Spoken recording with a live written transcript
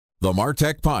The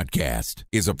MarTech Podcast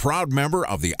is a proud member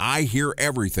of the I Hear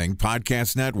Everything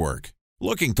Podcast Network.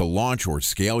 Looking to launch or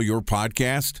scale your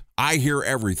podcast? I Hear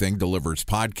Everything delivers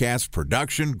podcast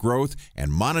production, growth,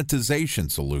 and monetization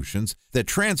solutions that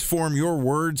transform your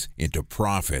words into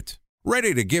profit.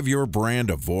 Ready to give your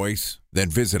brand a voice? Then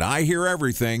visit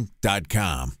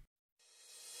iheareverything.com.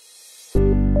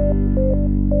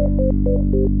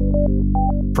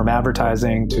 From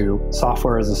advertising to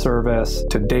software as a service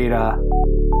to data.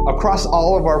 Across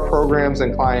all of our programs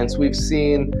and clients, we've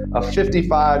seen a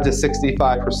 55 to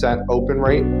 65% open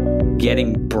rate.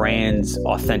 Getting brands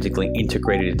authentically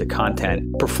integrated into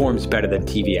content performs better than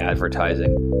TV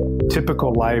advertising.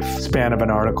 Typical lifespan of an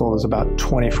article is about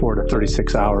 24 to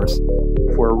 36 hours.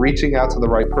 If we're reaching out to the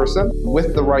right person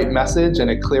with the right message and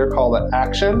a clear call to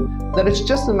action, then it's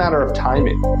just a matter of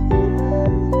timing.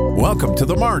 Welcome to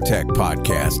the MarTech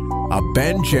Podcast, a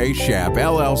Ben J. Schaap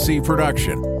LLC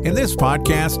production. In this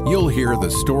podcast, you'll hear the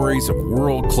stories of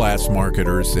world-class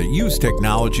marketers that use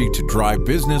technology to drive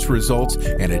business results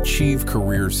and achieve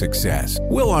career success.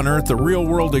 We'll unearth the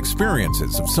real-world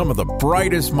experiences of some of the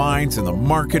brightest minds in the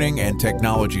marketing and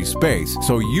technology space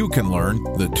so you can learn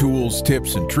the tools,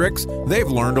 tips, and tricks they've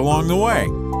learned along the way.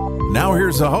 Now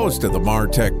here's the host of the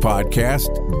MarTech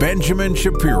Podcast, Benjamin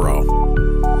Shapiro.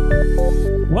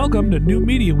 Welcome to New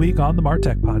Media Week on the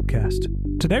MarTech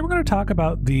Podcast. Today we're going to talk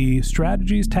about the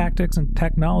strategies, tactics, and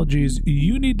technologies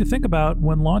you need to think about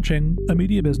when launching a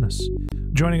media business.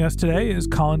 Joining us today is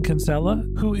Colin Kinsella,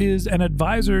 who is an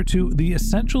advisor to the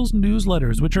Essentials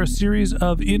newsletters, which are a series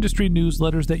of industry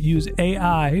newsletters that use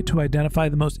AI to identify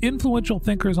the most influential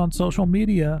thinkers on social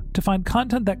media to find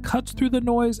content that cuts through the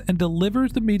noise and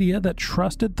delivers the media that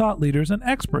trusted thought leaders and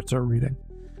experts are reading.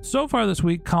 So far this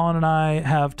week, Colin and I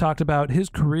have talked about his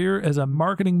career as a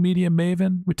marketing media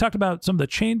maven. We talked about some of the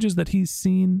changes that he's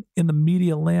seen in the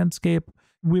media landscape.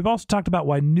 We've also talked about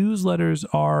why newsletters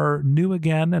are new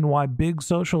again and why big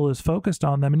social is focused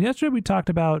on them. And yesterday we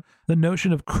talked about the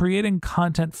notion of creating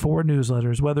content for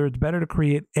newsletters, whether it's better to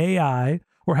create AI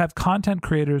or have content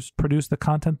creators produce the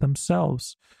content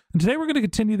themselves. And today we're going to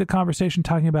continue the conversation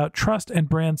talking about trust and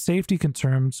brand safety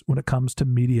concerns when it comes to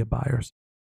media buyers.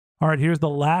 All right, here's the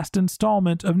last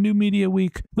installment of New Media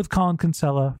Week with Colin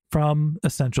Kinsella from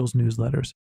Essentials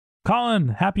Newsletters.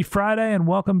 Colin, happy Friday and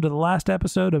welcome to the last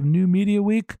episode of New Media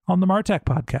Week on the MarTech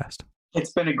Podcast.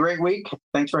 It's been a great week.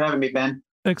 Thanks for having me, Ben.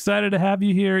 Excited to have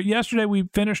you here. Yesterday, we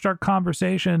finished our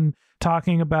conversation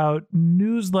talking about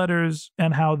newsletters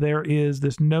and how there is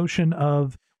this notion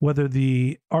of whether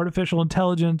the artificial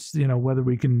intelligence, whether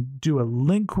we can do a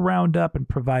link roundup and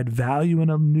provide value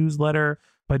in a newsletter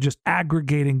by just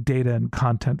aggregating data and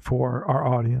content for our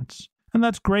audience. And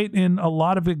that's great in a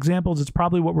lot of examples. It's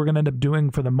probably what we're going to end up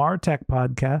doing for the MarTech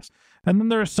Podcast. And then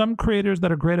there are some creators that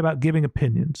are great about giving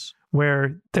opinions,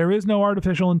 where there is no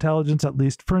artificial intelligence, at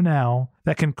least for now,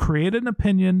 that can create an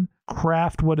opinion,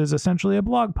 craft what is essentially a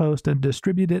blog post, and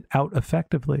distribute it out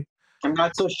effectively. I'm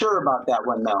not so sure about that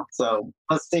one, though. So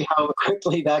let's see how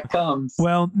quickly that comes.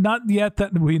 Well, not yet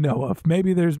that we know of.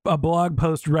 Maybe there's a blog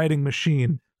post writing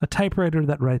machine, a typewriter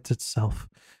that writes itself.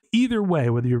 Either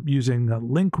way, whether you're using a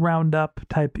link roundup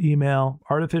type email,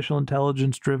 artificial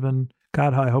intelligence driven,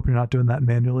 God, I hope you're not doing that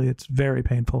manually. It's very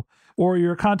painful. Or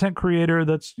you're a content creator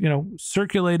that's,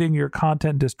 circulating your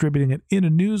content, distributing it in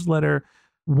a newsletter.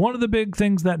 One of the big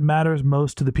things that matters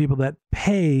most to the people that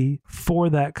pay for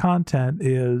that content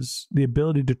is the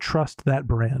ability to trust that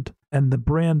brand and the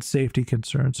brand safety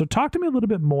concerns. So talk to me a little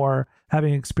bit more,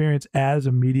 having experience as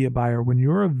a media buyer, when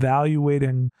you're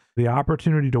evaluating the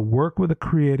opportunity to work with a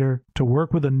creator, to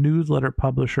work with a newsletter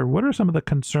publisher, what are some of the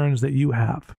concerns that you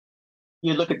have?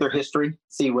 You look at their history,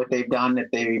 see what they've done, if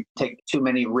they take too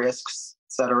many risks,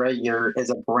 etc. As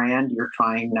a brand, you're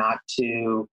trying not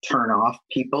to turn off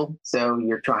people. So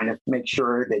you're trying to make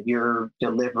sure that you're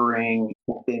delivering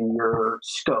within your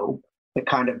scope the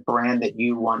kind of brand that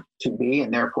you want to be,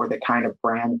 and therefore the kind of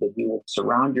brand that you would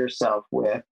surround yourself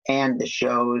with, and the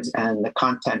shows and the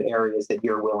content areas that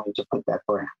you're willing to put that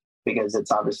brand, because it's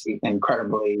obviously an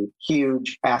incredibly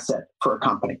huge asset for a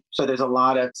company. So there's a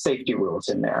lot of safety rules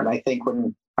in there. And I think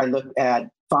when I look at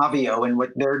Faveeo and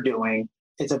what they're doing,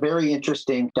 it's a very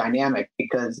interesting dynamic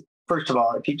because, first of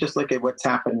all, if you just look at what's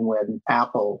happened when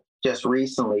Apple just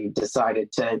recently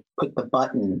decided to put the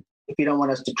button, if you don't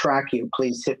want us to track you,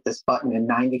 please hit this button. And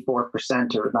 94%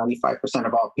 or 95%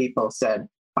 of all people said,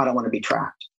 I don't want to be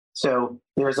tracked. So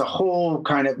there's a whole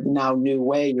kind of now new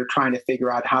way you're trying to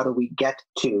figure out how do we get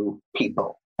to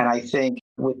people. And I think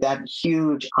with that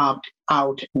huge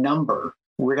opt-out number,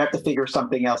 we're going to have to figure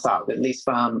something else out, at least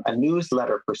from a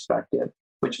newsletter perspective.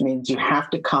 which means you have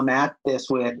to come at this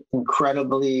with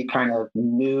incredibly kind of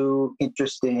new,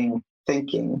 interesting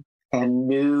thinking and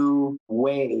new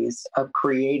ways of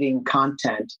creating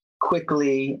content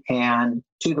quickly and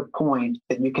to the point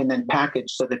that you can then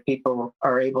package so that people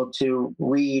are able to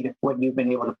read what you've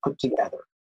been able to put together.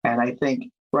 And I think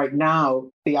right now,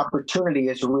 the opportunity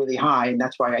is really high. And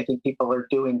that's why I think people are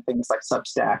doing things like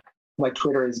Substack, like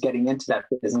Twitter is getting into that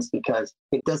business, because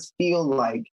it does feel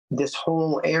like this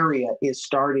whole area is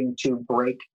starting to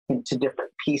break into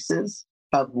different pieces,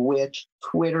 of which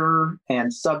Twitter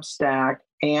and Substack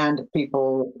and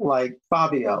people like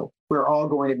Faveeo, we're all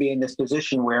going to be in this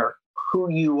position where who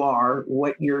you are,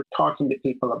 what you're talking to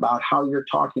people about, how you're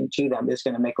talking to them is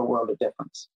going to make a world of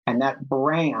difference. And that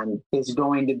brand is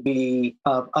going to be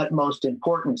of utmost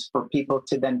importance for people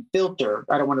to then filter.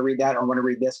 I don't want to read that. I want to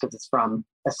read this because it's from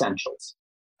Essentials.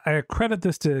 I credit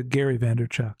this to Gary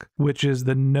Vaynerchuk, which is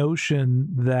the notion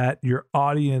that your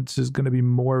audience is going to be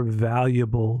more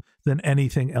valuable than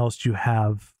anything else you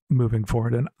have moving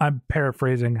forward. And I'm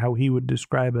paraphrasing how he would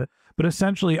describe it, but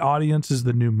essentially audience is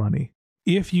the new money.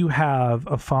 If you have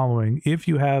a following, if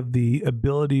you have the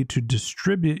ability to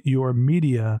distribute your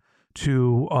media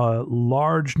to a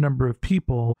large number of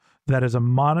people, that is a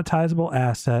monetizable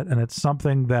asset, and it's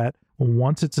something that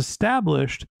once it's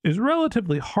established is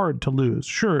relatively hard to lose.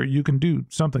 Sure, you can do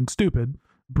something stupid.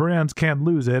 Brands can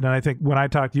lose it. And I think when I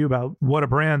talk to you about what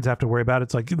brands have to worry about,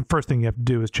 it's like the first thing you have to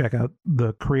do is check out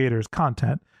the creator's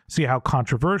content, see how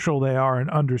controversial they are, and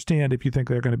understand if you think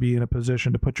they're going to be in a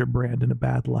position to put your brand in a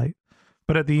bad light.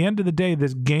 But at the end of the day,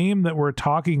 this game that we're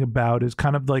talking about is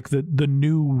kind of like the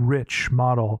new rich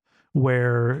model,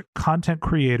 where content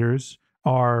creators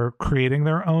are creating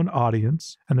their own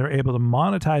audience and they're able to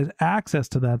monetize access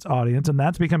to that audience. And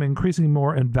that's becoming increasingly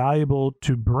more invaluable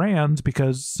to brands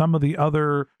because some of the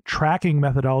other tracking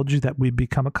methodologies that we've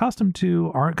become accustomed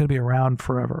to aren't going to be around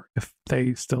forever, if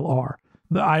they still are.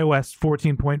 The iOS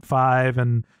 14.5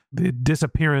 and the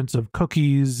disappearance of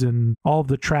cookies and all of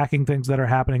the tracking things that are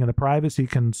happening and the privacy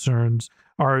concerns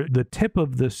are the tip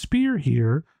of the spear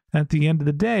here. At the end of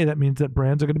the day, that means that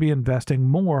brands are going to be investing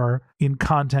more in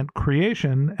content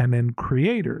creation and in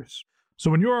creators. So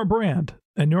when you're a brand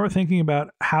and you're thinking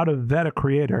about how to vet a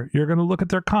creator, you're going to look at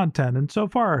their content. And so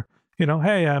far,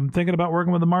 hey, I'm thinking about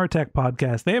working with the MarTech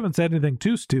podcast. They haven't said anything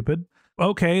too stupid.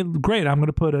 Okay, great. I'm going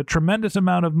to put a tremendous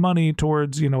amount of money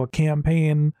towards, a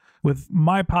campaign with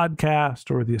my podcast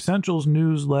or the Essentials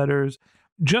newsletters.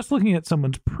 Just looking at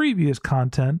someone's previous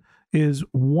content is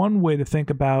one way to think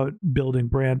about building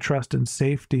brand trust and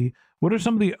safety. What are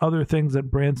some of the other things that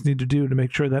brands need to do to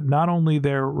make sure that not only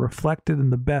they're reflected in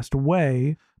the best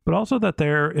way, but also that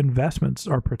their investments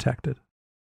are protected?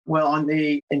 Well, on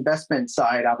the investment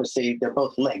side, obviously, they're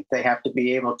both linked. They have to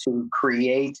be able to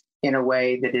create in a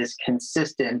way that is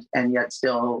consistent and yet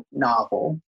still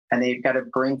novel. And they've got to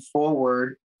bring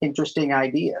forward interesting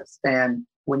ideas. And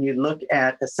when you look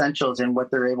at Essentials and what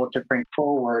they're able to bring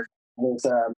forward, there's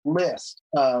a list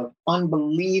of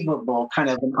unbelievable, kind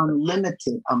of an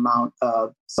unlimited amount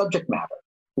of subject matter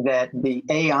that the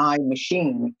AI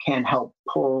machine can help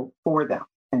pull for them.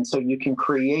 And so you can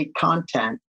create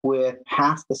content with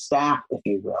half the staff, if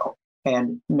you will,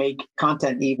 and make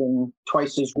content even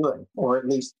twice as good, or at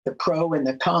least the pro and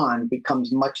the con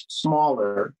becomes much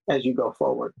smaller as you go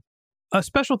forward. A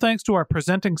special thanks to our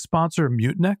presenting sponsor,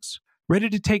 Mutinex. Ready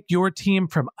to take your team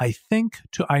from I think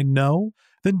to I know?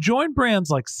 Then join brands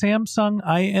like Samsung,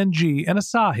 ING, and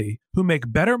Asahi who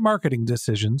make better marketing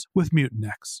decisions with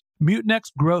Mutinex.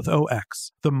 Mutinex Growth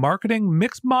OX, the marketing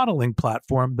mix modeling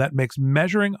platform that makes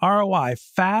measuring ROI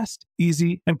fast,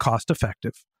 easy, and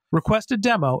cost-effective. Request a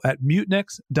demo at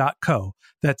mutinex.co.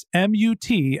 That's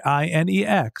MUTINEX.co.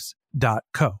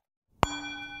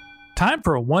 Time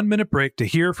for a 1-minute break to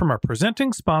hear from our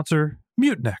presenting sponsor,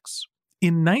 Mutinex.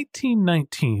 In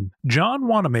 1919, John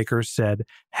Wanamaker said,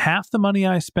 "Half the money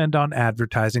I spend on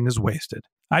advertising is wasted.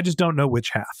 I just don't know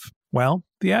which half." Well,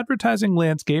 the advertising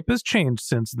landscape has changed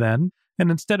since then,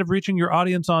 and instead of reaching your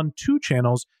audience on 2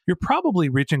 channels, you're probably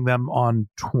reaching them on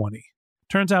 20.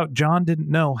 Turns out John didn't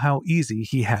know how easy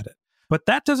he had it. But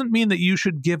that doesn't mean that you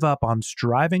should give up on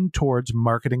striving towards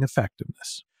marketing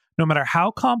effectiveness. No matter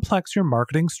how complex your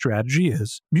marketing strategy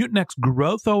is, Mutinex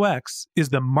Growth OX is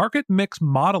the market mix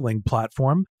modeling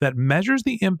platform that measures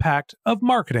the impact of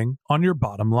marketing on your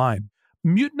bottom line.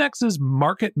 Mutinex's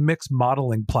market mix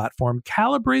modeling platform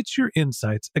calibrates your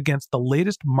insights against the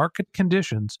latest market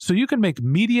conditions so you can make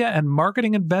media and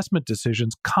marketing investment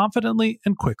decisions confidently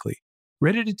and quickly.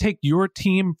 Ready to take your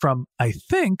team from I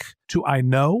think to I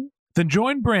know? Then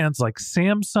join brands like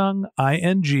Samsung,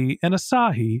 ING, and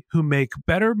Asahi who make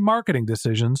better marketing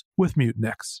decisions with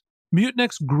Mutinex.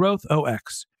 Mutinex Growth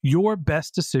OX. Your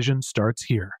best decision starts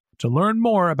here. To learn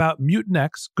more about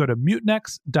Mutinex, go to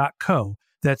mutinex.co.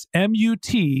 That's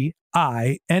MUTINEX.co.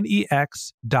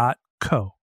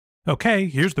 Okay,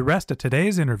 here's the rest of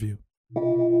today's interview.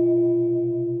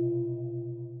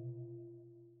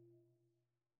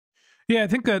 Yeah, I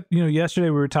think that, yesterday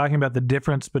we were talking about the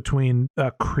difference between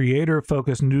a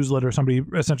creator-focused newsletter, somebody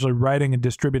essentially writing and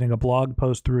distributing a blog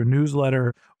post through a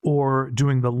newsletter, or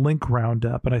doing the link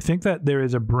roundup. And I think that there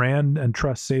is a brand and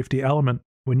trust safety element.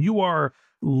 When you are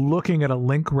looking at a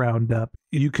link roundup,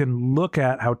 you can look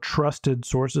at how trusted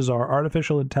sources are.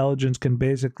 Artificial intelligence can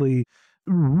basically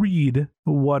read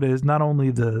what is not only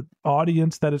the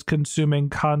audience that is consuming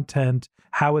content,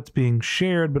 how it's being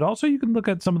shared, but also you can look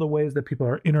at some of the ways that people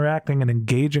are interacting and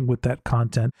engaging with that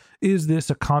content. Is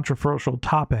this a controversial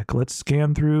topic? Let's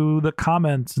scan through the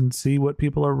comments and see what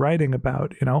people are writing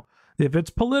about. If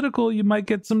it's political, you might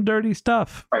get some dirty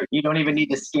stuff. Right. You don't even need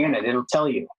to scan it. It'll tell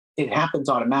you. It happens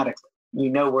automatically. You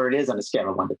know where it is on a scale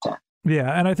of 1 to 10.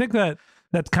 Yeah. And I think that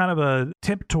that's kind of a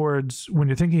tip towards when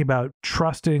you're thinking about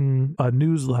trusting a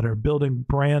newsletter, building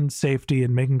brand safety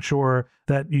and making sure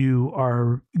that you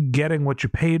are getting what you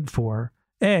paid for.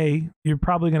 You're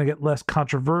probably going to get less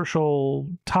controversial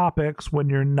topics when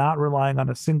you're not relying on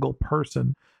a single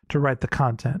person to write the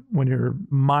content, when you're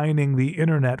mining the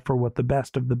internet for what the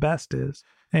best of the best is.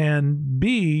 And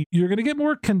B, you're going to get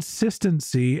more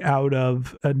consistency out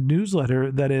of a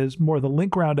newsletter that is more the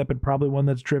link roundup, and probably one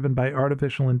that's driven by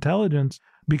artificial intelligence,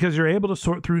 because you're able to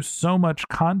sort through so much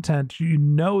content. You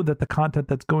know that the content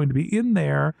that's going to be in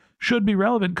there should be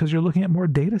relevant because you're looking at more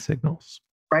data signals.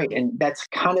 Right. And that's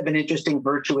kind of an interesting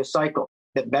virtuous cycle.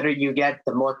 The better you get,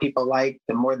 the more people like,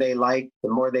 the more they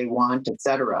want,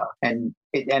 etc. And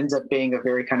it ends up being a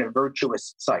very kind of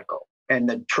virtuous cycle. And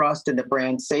the trust and the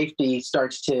brand safety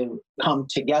starts to come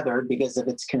together because of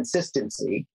its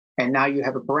consistency. And now you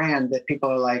have a brand that people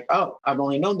are like, oh, I've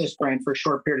only known this brand for a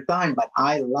short period of time, but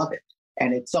I love it.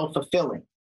 And it's self-fulfilling.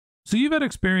 So you've had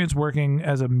experience working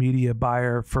as a media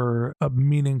buyer for a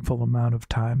meaningful amount of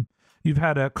time. You've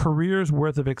had a career's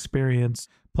worth of experience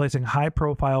placing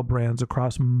high-profile brands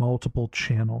across multiple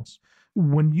channels.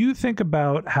 When you think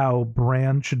about how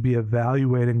brands should be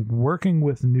evaluating working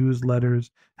with newsletters,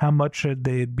 how much should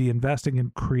they be investing in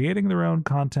creating their own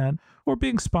content or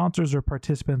being sponsors or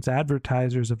participants,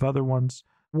 advertisers of other ones,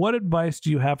 what advice do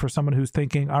you have for someone who's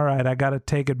thinking, all right, I got to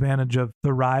take advantage of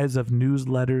the rise of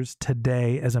newsletters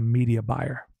today as a media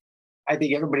buyer? I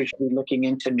think everybody should be looking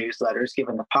into newsletters,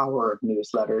 given the power of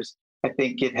newsletters. I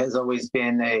think it has always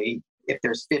been if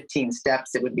there's 15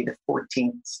 steps, it would be the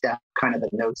 14th step kind of a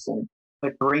notion.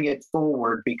 But bring it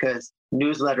forward, because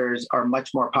newsletters are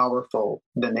much more powerful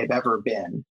than they've ever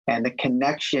been. And the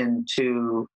connection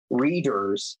to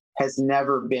readers has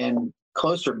never been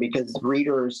closer, because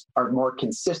readers are more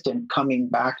consistent coming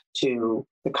back to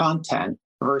the content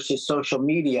versus social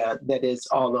media that is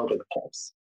all over the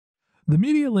place. The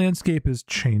media landscape is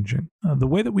changing. The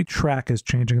way that we track is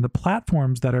changing. The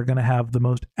platforms that are going to have the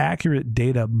most accurate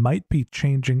data might be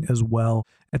changing as well.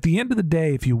 At the end of the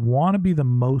day, if you want to be the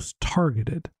most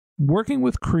targeted, working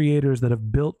with creators that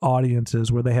have built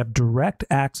audiences where they have direct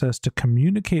access to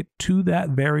communicate to that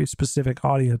very specific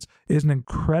audience is an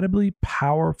incredibly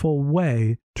powerful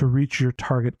way to reach your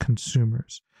target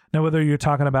consumers. Now, whether you're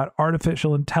talking about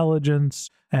artificial intelligence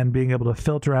and being able to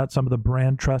filter out some of the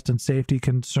brand trust and safety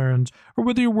concerns, or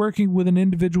whether you're working with an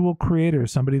individual creator,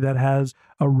 somebody that has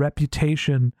a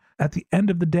reputation, at the end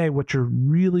of the day, what you're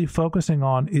really focusing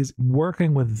on is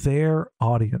working with their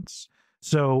audience.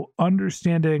 So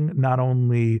understanding not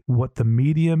only what the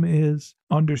medium is,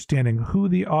 understanding who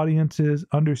the audience is,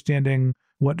 understanding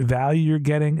what value you're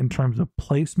getting in terms of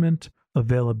placement,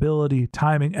 availability,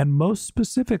 timing, and most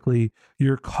specifically,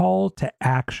 your call to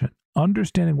action.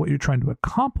 Understanding what you're trying to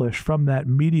accomplish from that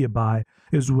media buy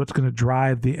is what's going to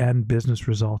drive the end business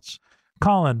results.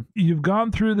 Colin, you've gone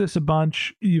through this a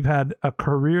bunch. You've had a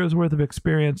career's worth of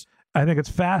experience. I think it's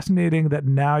fascinating that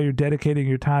now you're dedicating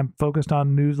your time focused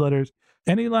on newsletters.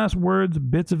 Any last words,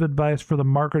 bits of advice for the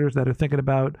marketers that are thinking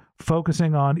about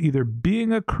focusing on either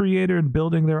being a creator and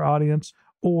building their audience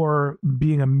or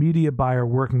being a media buyer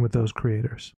working with those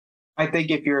creators? I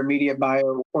think if you're a media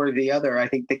buyer or the other, I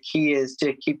think the key is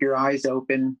to keep your eyes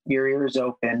open, your ears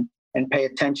open, and pay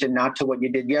attention not to what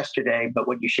you did yesterday, but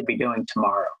what you should be doing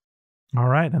tomorrow. All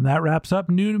right. And that wraps up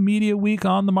New Media Week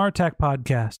on the MarTech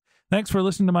podcast. Thanks for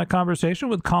listening to my conversation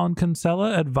with Colin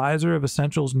Kinsella, advisor of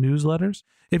Essentials newsletters.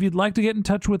 If you'd like to get in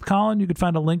touch with Colin, you can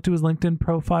find a link to his LinkedIn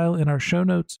profile in our show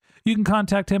notes. You can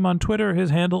contact him on Twitter. His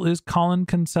handle is Colin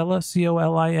Kinsella,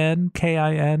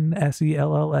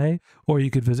 ColinKinsella, or you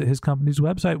could visit his company's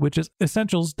website, which is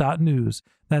essentials.news.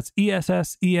 That's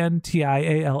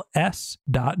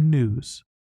ESSENTIALS.news.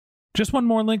 Just one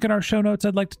more link in our show notes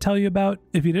I'd like to tell you about.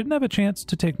 If you didn't have a chance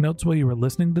to take notes while you were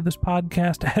listening to this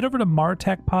podcast, head over to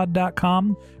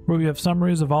martechpod.com, where we have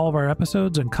summaries of all of our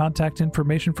episodes and contact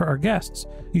information for our guests.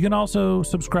 You can also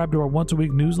subscribe to our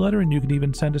once-a-week newsletter, and you can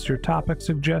even send us your topic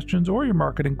suggestions or your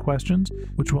marketing questions,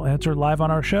 which we'll answer live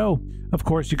on our show. Of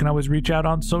course, you can always reach out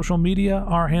on social media.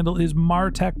 Our handle is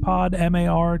martechpod,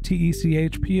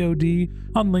 MARTECHPOD,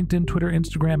 on LinkedIn, Twitter,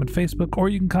 Instagram, and Facebook, or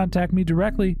you can contact me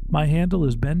directly. My handle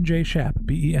is Ben J. Shap,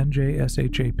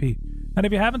 BenJShap. And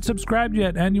if you haven't subscribed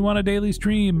yet and you want a daily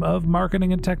stream of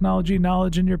marketing and technology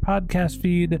knowledge in your podcast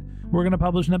feed, we're going to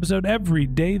publish an episode every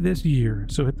day this year.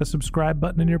 So hit the subscribe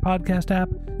button in your podcast app,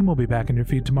 and we'll be back in your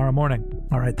feed tomorrow morning.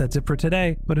 All right, that's it for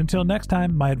today. But until next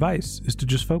time, my advice is to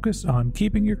just focus on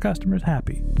keeping your customers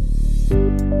happy.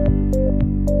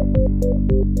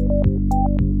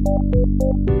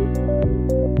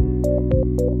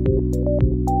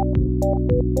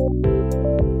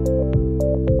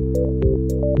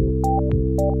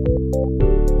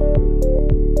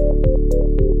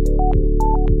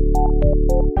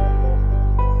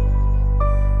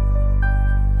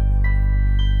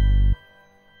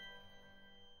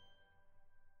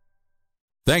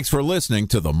 Thanks for listening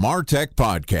to the MarTech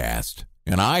Podcast,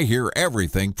 an I Hear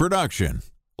Everything production.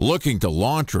 Looking to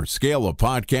launch or scale a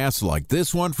podcast like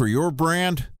this one for your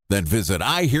brand? Then visit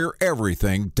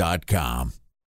iheareverything.com.